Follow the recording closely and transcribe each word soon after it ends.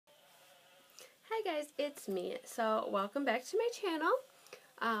Hi guys, it's me. So welcome back to my channel.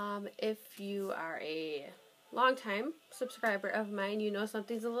 If you are a longtime subscriber of mine, you know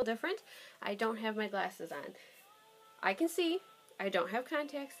something's a little different. I don't have my glasses on. I can see. I don't have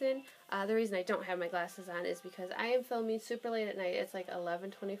contacts in. The reason I don't have my glasses on is because I am filming super late at night. It's like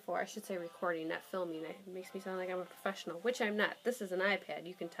 11:24. I should say recording, not filming. It makes me sound like I'm a professional, which I'm not. This is an iPad,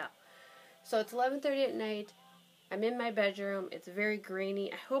 you can tell. So it's 11:30 at night. I'm in my bedroom. It's very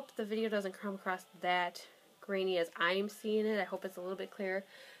grainy. I hope the video doesn't come across that grainy as I'm seeing it. I hope it's a little bit clearer.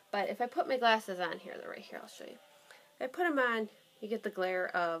 But if I put my glasses on here, they're right here, I'll show you. If I put them on, you get the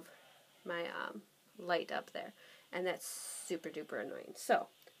glare of my light up there. And that's super duper annoying. So,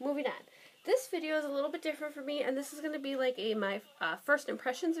 moving on. This video is a little bit different for me, and this is going to be like my first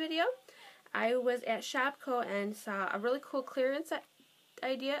impressions video. I was at Shopko and saw a really cool clearance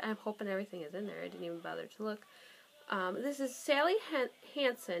idea. I'm hoping everything is in there. I didn't even bother to look. This is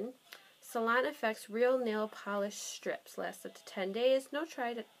Hansen Salon Effects Real Nail Polish Strips. Last up to 10 days. No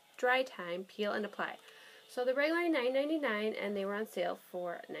dry time. Peel and apply. So they're regularly $9.99 and they were on sale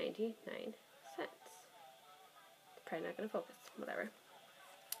for 99 cents. Probably not going to focus. Whatever.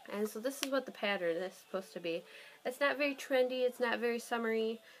 And so this is what the pattern is supposed to be. It's not very trendy. It's not very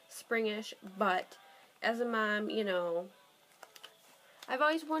summery, springish. But as a mom, you know, I've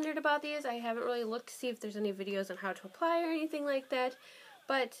always wondered about these. I haven't really looked to see if there's any videos on how to apply or anything like that.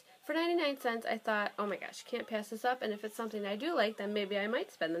 But for 99 cents, I thought, oh my gosh, can't pass this up. And if it's something I do like, then maybe I might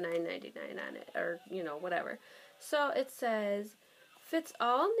spend the $9.99 on it. Or, you know, whatever. So it says, fits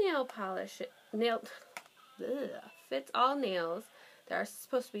all fits all nails. There are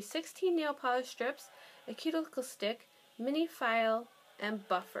supposed to be 16 nail polish strips, a cuticle stick, mini file, and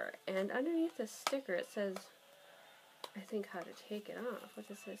buffer. And underneath the sticker, it says, I think how to take it off. What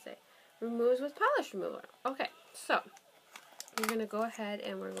does it say? Removes with polish remover. Okay, so we're going to go ahead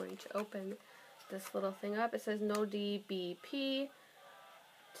and we're going to open this little thing up. It says no DBP,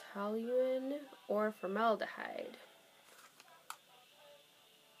 toluene, or formaldehyde.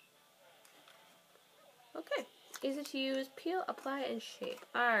 Okay, easy to use. Peel, apply, and shape.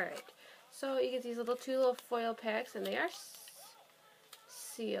 Alright, so you get these two little foil packs, and they are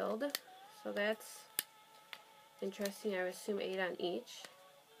sealed. So that's interesting. I would assume 8 on each,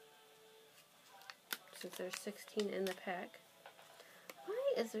 since there's 16 in the pack.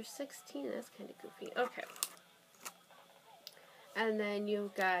 Why is there 16? That's kind of goofy. Okay. And then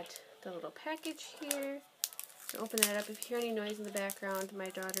you've got the little package here. Open that up. If you hear any noise in the background, my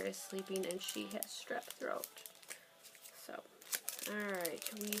daughter is sleeping and she has strep throat. So, alright,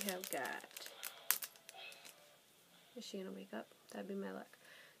 we have got... Is she going to wake up? That'd be my luck.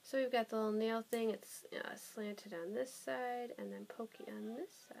 So we've got the little nail thing. It's slanted on this side and then pokey on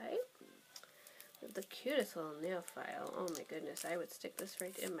this side. We have the cutest little nail file. Oh my goodness, I would stick this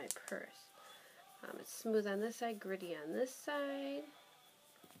right in my purse. It's smooth on this side, gritty on this side.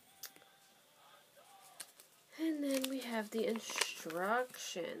 And then we have the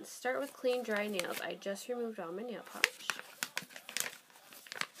instructions. Start with clean, dry nails. I just removed all my nail polish.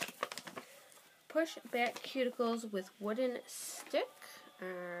 Push back cuticles with wooden stick.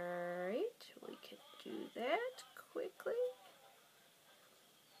 Alright, we can do that quickly.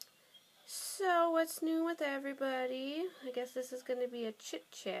 So, what's new with everybody? I guess this is going to be a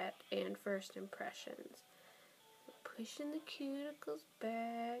chit-chat and first impressions. Pushing the cuticles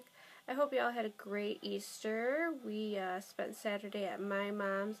back. I hope y'all had a great Easter. We spent Saturday at my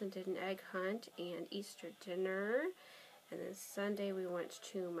mom's and did an egg hunt and Easter dinner. And then Sunday we went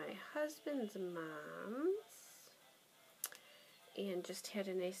to my husband's mom's and just had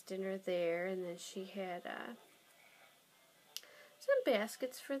a nice dinner there. And then she had some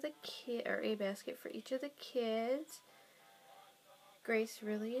baskets for the kid, or a basket for each of the kids. Grace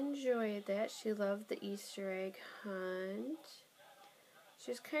really enjoyed that. She loved the Easter egg hunt.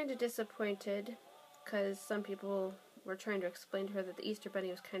 She was kind of disappointed because some people were trying to explain to her that the Easter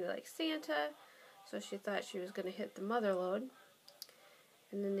Bunny was kind of like Santa, so she thought she was going to hit the mother load.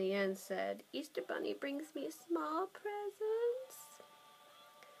 And in the end said, Easter Bunny brings me small presents.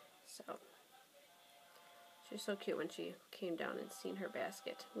 So, she was so cute when she came down and seen her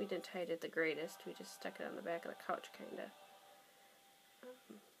basket. We didn't hide it the greatest. We just stuck it on the back of the couch, kind of.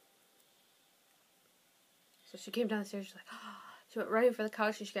 So she came downstairs, she's like, oh. She went running for the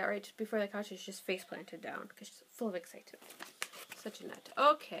couch, and she got right before the couch, and she just face planted down because she's full of excitement. Such a nut.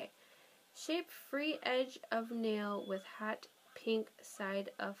 Okay. Shape free edge of nail with hot pink side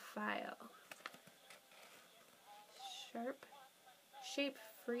of file. Shape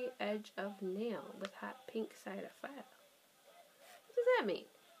free edge of nail with hot pink side of file. What does that mean?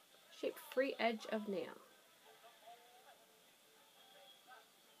 Shape free edge of nail.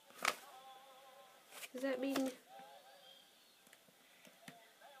 Does that mean...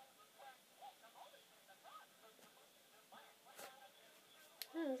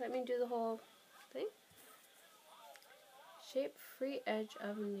 does that mean do the whole thing? Shape free edge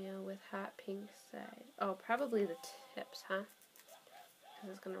of nail with hot pink side. Oh, probably the tips, huh?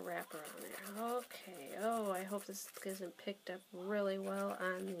 Because it's going to wrap around there. Okay. Oh, I hope this isn't picked up really well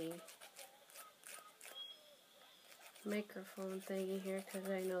on the microphone thingy here, because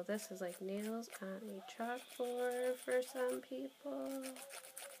I know this is like nails on a chalkboard for some people.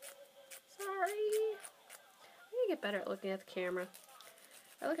 Sorry. I need to get better at looking at the camera.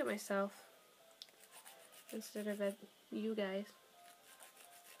 I look at myself instead of at you guys.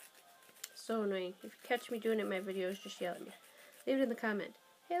 So annoying. If you catch me doing it in my videos, just yell at me. Leave it in the comment.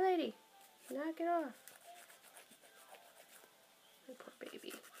 Hey lady, knock it off. My poor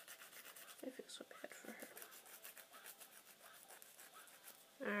baby. I feel so bad for her.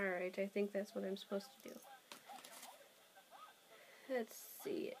 Alright, I think that's what I'm supposed to do. Let's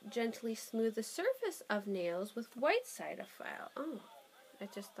see. Gently smooth the surface of nails with white side of file. Oh, I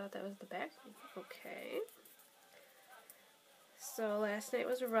just thought that was the back. Okay. So last night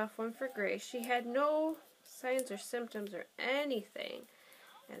was a rough one for Grace. She had no signs or symptoms or anything.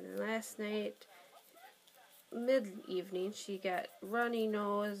 And then last night, mid-evening, she got runny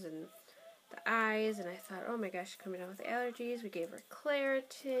nose and the eyes, and I thought, oh my gosh, she's coming down with allergies. We gave her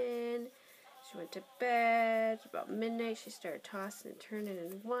Claritin. She went to bed. About midnight, she started tossing and turning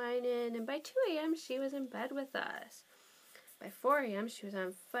and whining, and by 2 a.m., she was in bed with us. By 4 a.m., she was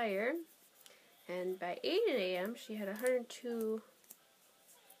on fire, and by 8 a.m., she had 102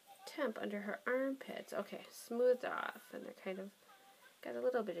 temp under her armpits. Okay, smoothed off, and they're kind of got a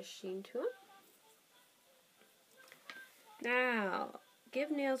little bit of sheen to them. Now, give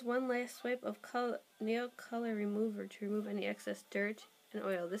nails one last swipe of nail color remover to remove any excess dirt and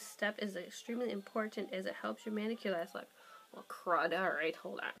oil. This step is extremely important as it helps your manicure last longer. Well, crud. Alright,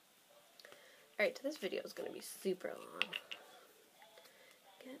 hold on. Alright, so this video is going to be super long.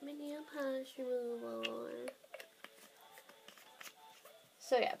 Got my nail polish removal.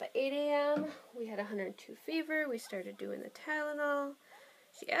 So yeah, by 8 a.m. we had 102 fever. We started doing the Tylenol.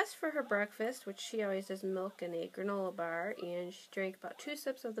 She asked for her breakfast, which she always does milk and a granola bar, and she drank about 2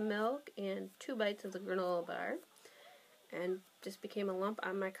 sips of the milk and 2 bites of the granola bar, and just became a lump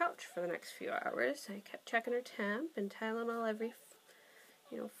on my couch for the next few hours. I kept checking her temp and Tylenol every,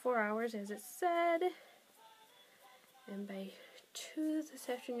 4 hours as it said, and by 2 this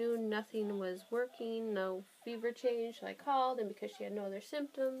afternoon, nothing was working, no fever change, so I called, and because she had no other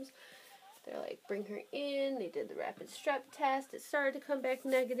symptoms, they're like, bring her in. They did the rapid strep test. It started to come back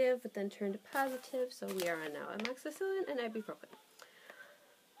negative, but then turned to positive. So we are on now amoxicillin and ibuprofen.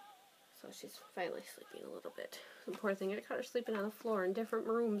 So she's finally sleeping a little bit. The poor thing, I caught her sleeping on the floor in different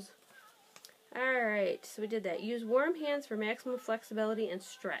rooms. Alright, so we did that. Use warm hands for maximum flexibility and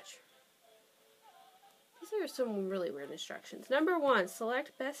stretch. These are some really weird instructions. Number 1,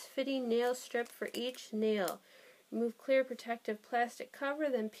 select best fitting nail strip for each nail. Remove clear protective plastic cover,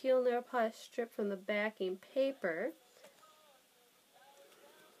 then peel nail polish strip from the backing paper.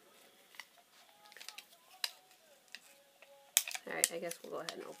 Alright, I guess we'll go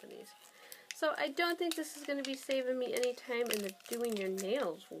ahead and open these. So I don't think this is going to be saving me any time in the doing your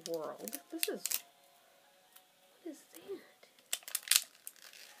nails world. This is... what is that?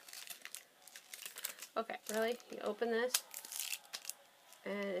 Okay, really? You open this,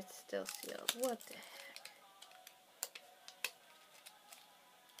 and it's still sealed. What the heck?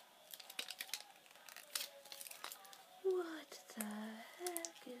 What the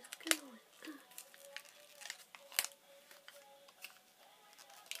heck is going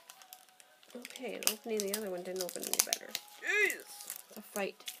on? Okay, and opening the other one didn't open any better. Jeez! It's a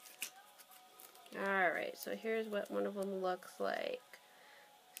fight. Alright, so here's what one of them looks like.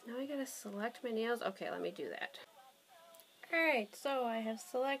 Now I gotta select my nails. Okay, let me do that. Alright, so I have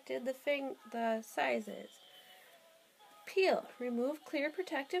selected the sizes. Peel. Remove clear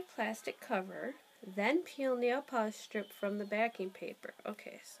protective plastic cover. Then peel nail polish strip from the backing paper.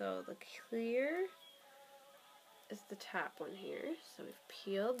 Okay, so the clear is the top one here. So we've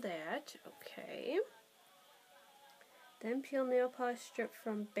peeled that. Okay. Then peel nail polish strip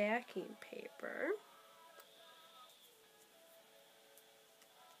from backing paper.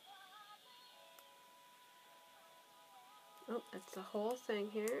 Oh, that's the whole thing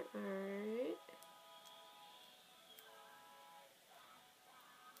here. Alright.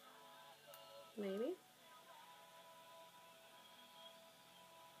 Maybe.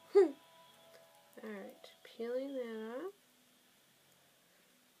 Alright, peeling that off.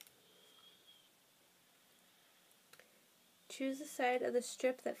 Choose the side of the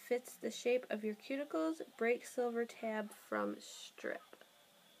strip that fits the shape of your cuticles. Break silver tab from strip.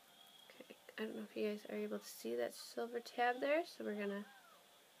 Okay, I don't know if you guys are able to see that silver tab there, so we're going to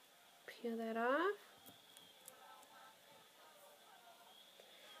peel that off.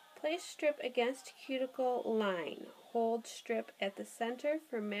 Place strip against cuticle line. Hold strip at the center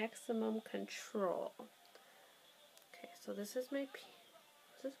for maximum control. Okay, so this is my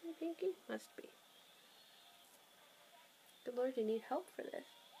pinky? Must be. Good Lord, you need help for this.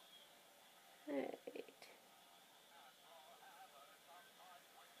 Alright.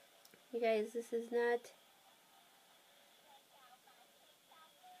 You guys, this is not...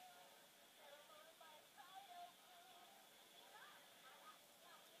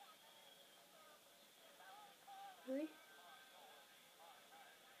 Really?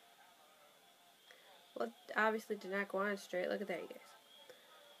 Well, it obviously did not go on straight. Look at that, you guys.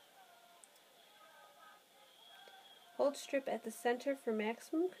 Hold strip at the center for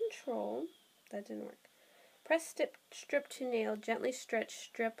maximum control. That didn't work. Press strip to nail. Gently stretch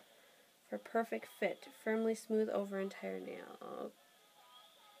strip for perfect fit. Firmly smooth over entire nail. Oh.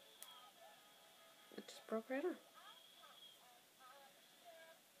 It just broke right off.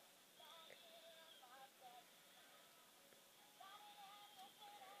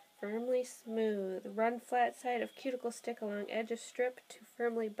 Firmly smooth. Run flat side of cuticle stick along edge of strip to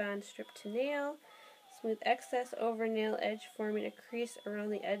firmly bond strip to nail. Smooth excess over nail edge, forming a crease around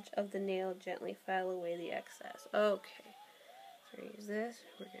the edge of the nail. Gently file away the excess. Okay. So use this.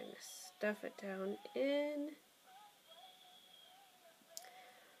 We're going to stuff it down in.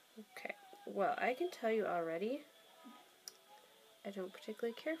 Okay. Well, I can tell you already, I don't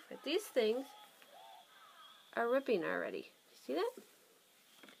particularly care for it. These things are ripping already. See that?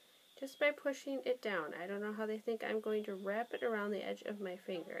 Just by pushing it down. I don't know how they think I'm going to wrap it around the edge of my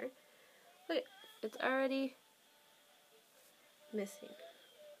finger. Look, it's already missing.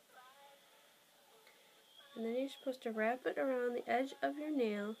 And then you're supposed to wrap it around the edge of your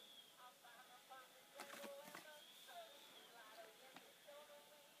nail.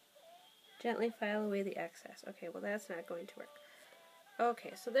 Gently file away the excess. Okay, well that's not going to work.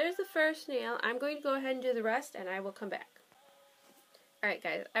 Okay, so there's the first nail. I'm going to go ahead and do the rest, and I will come back. Alright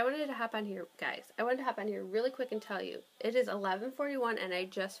guys, I wanted to hop on here really quick and tell you, it is 11:41 and I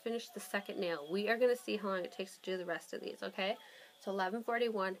just finished the second nail. We are going to see how long it takes to do the rest of these, okay? So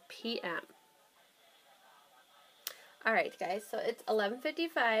 11:41 p.m. Alright guys, so it's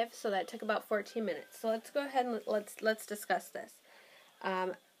 11:55, so that took about 14 minutes. So let's go ahead and let's discuss this.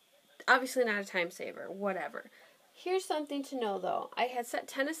 Obviously not a time saver, whatever. Here's something to know though. I had set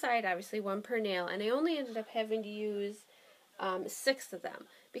 10 aside, obviously, one per nail, and I only ended up having to use 6 of them.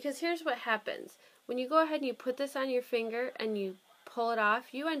 Because here's what happens. When you go ahead and you put this on your finger and you pull it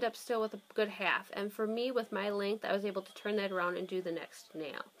off, you end up still with a good half. And for me, with my length, I was able to turn that around and do the next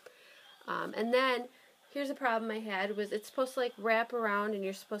nail. And then, here's a problem I had, was it's supposed to like wrap around and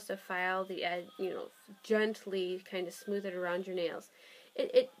you're supposed to file the edge, you know, gently kind of smooth it around your nails.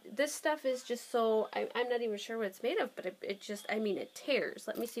 This stuff is just so, I'm not even sure what it's made of, but it just, I mean, it tears.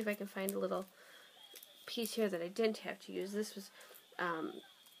 Let me see if I can find a little piece here that I didn't have to use. This was,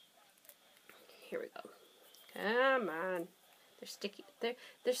 here we go. Come on. They're sticky. They're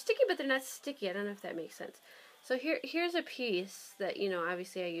sticky, but they're not sticky. I don't know if that makes sense. So here's a piece that, you know,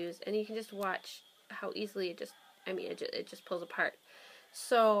 obviously I used, and you can just watch how easily it just pulls apart.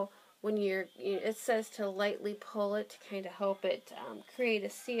 So when it says to lightly pull it to kind of help it create a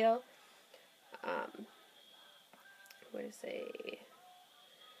seal. What does it say?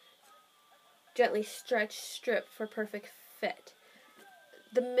 Gently stretch strip for perfect fit.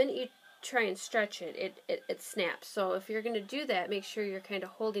 The minute you try and stretch it, it snaps. So if you're going to do that, make sure you're kind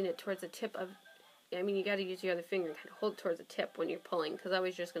of holding it towards the tip of, I mean, you got to use your other finger and kind of hold it towards the tip when you're pulling, because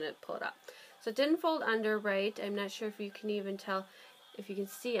otherwise you're just going to pull it up. So it didn't fold under right. I'm not sure if you can even tell, if you can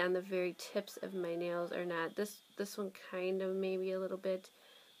see on the very tips of my nails or not. This one kind of maybe a little bit,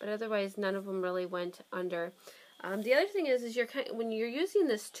 but otherwise none of them really went under. The other thing is when you're using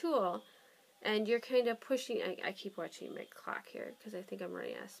this tool and you're kind of pushing, I keep watching my clock here because I think I'm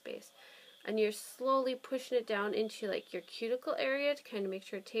running out of space, and you're slowly pushing it down into like your cuticle area to kind of make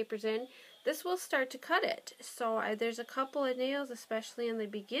sure it tapers in, this will start to cut it. So there's a couple of nails, especially in the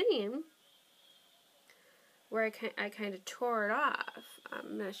beginning, where I kind of tore it off.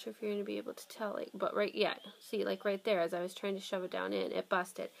 I'm not sure if you're going to be able to tell, but see, like right there, as I was trying to shove it down in, it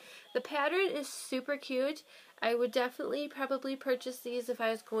busted. The pattern is super cute. I would definitely probably purchase these if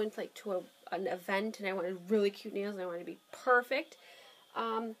I was going to an event and I wanted really cute nails and I wanted to be perfect.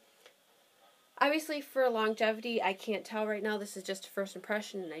 Obviously, for longevity, I can't tell right now. This is just a first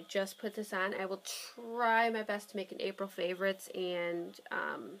impression, and I just put this on. I will try my best to make an April favorites and,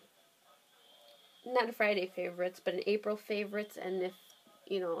 not a Friday favorites, but an April favorites, and if,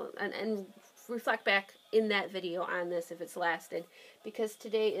 and reflect back in that video on this if it's lasted, because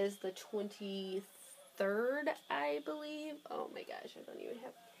today is the 23rd, I believe. Oh my gosh, I don't even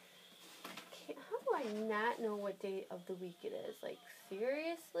have, how do I not know what day of the week it is? Like,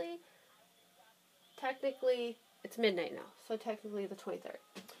 seriously? Technically, it's midnight now, so technically the 23rd.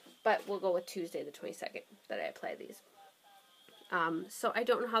 But we'll go with Tuesday the 22nd that I apply these. So I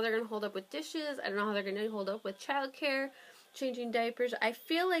don't know how they're going to hold up with dishes. I don't know how they're going to hold up with childcare, changing diapers. I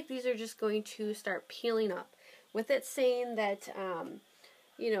feel like these are just going to start peeling up. With it saying that,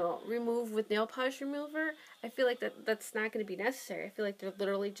 remove with nail polish remover, I feel like that's not going to be necessary. I feel like they're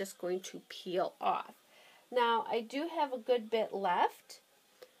literally just going to peel off. Now, I do have a good bit left.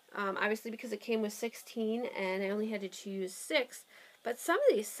 Obviously, because it came with 16 and I only had to choose 6. But some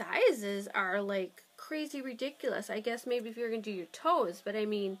of these sizes are like crazy ridiculous. I guess maybe if you're going to do your toes, but I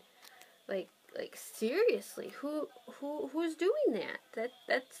mean, like seriously, who's doing that?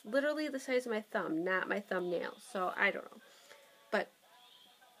 That's literally the size of my thumb, not my thumbnail. So I don't know. But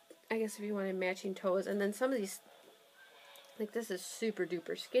I guess if you wanted matching toes, and then some of these, like this is super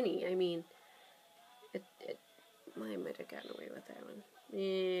duper skinny. I mean, I might have gotten away with that one.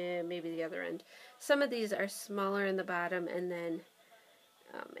 Yeah, maybe the other end. Some of these are smaller in the bottom, and then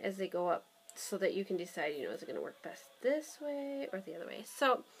as they go up, so that you can decide, is it going to work best this way or the other way.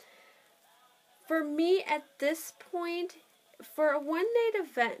 So, for me at this point, for a one-night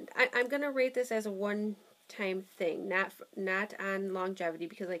event, I'm going to rate this as a one-time thing, not on longevity,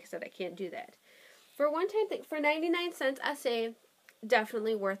 because like I said, I can't do that. For a one-time thing, for 99 cents, I say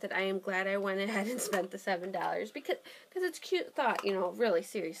definitely worth it. I am glad I went ahead and spent the $7 because it's a cute thought, really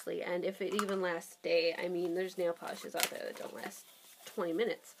seriously. And if it even lasts a day, I mean, there's nail polishes out there that don't last 20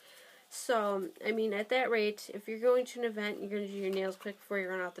 minutes. So, I mean, at that rate, if you're going to an event, you're going to do your nails quick before you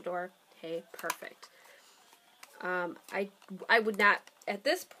run out the door, hey, perfect. I would not, at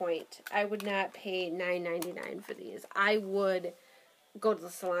this point, I would not pay $9.99 for these. I would go to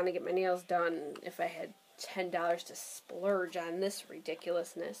the salon and get my nails done if I had $10 to splurge on this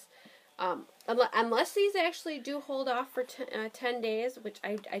ridiculousness. Unless these actually do hold off for 10 days, which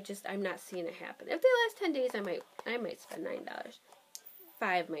I'm not seeing it happen. If they last 10 days, I might spend $9.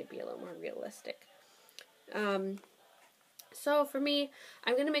 $5 might be a little more realistic. So for me,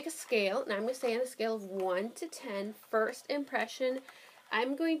 I'm going to make a scale, and I'm going to say on a scale of 1 to 10, first impression,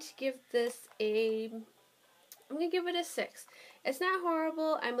 I'm going to give this I'm going to give it a 6. It's not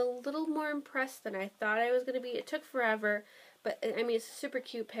horrible. I'm a little more impressed than I thought I was going to be. It took forever, but I mean, it's a super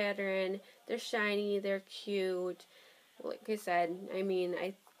cute pattern. They're shiny. They're cute. Like I said, I mean,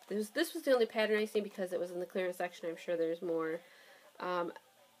 this was the only pattern I seen because it was in the clearance section. I'm sure there's more.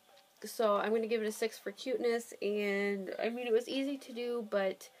 So I'm going to give it a 6 for cuteness, and I mean, it was easy to do,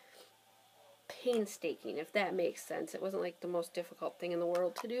 but painstaking, if that makes sense. It wasn't like the most difficult thing in the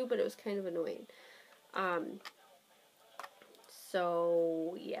world to do, but it was kind of annoying.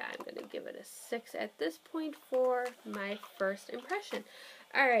 So, yeah, I'm going to give it a 6 at this point for my first impression.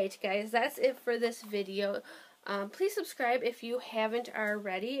 Alright, guys, that's it for this video. Please subscribe if you haven't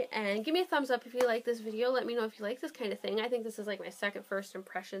already, and give me a thumbs up if you like this video. Let me know if you like this kind of thing. I think this is like my second first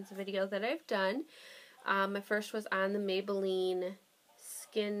impressions video that I've done. My first was on the Maybelline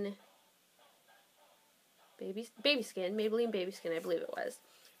Skin, Maybelline Baby Skin, I believe it was.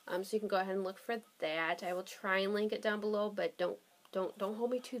 So you can go ahead and look for that. I will try and link it down below, but don't hold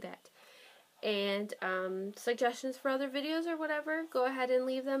me to that. And suggestions for other videos or whatever, go ahead and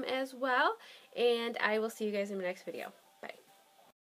leave them as well. And I will see you guys in my next video.